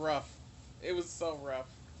 3 was rough. It was so rough.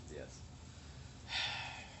 Yes.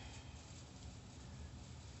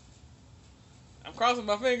 I'm crossing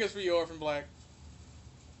my fingers for you, Orphan Black.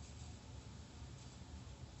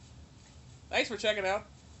 Thanks for checking out.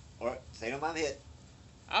 Or Salem I'm Hit.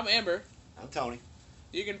 I'm Amber. I'm Tony.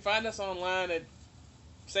 You can find us online at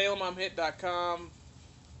salemimhit.com,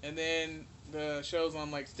 and then the show's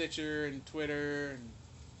on like Stitcher and Twitter and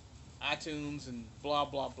iTunes and blah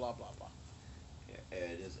blah blah blah blah. Yeah,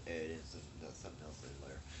 it is something else in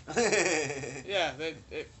there. Yeah,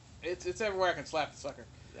 it's everywhere I can slap the sucker.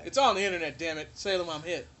 Exactly. It's on the internet, damn it. Salem I'm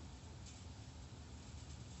Hit.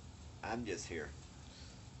 I'm just here.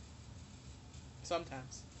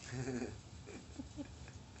 Sometimes.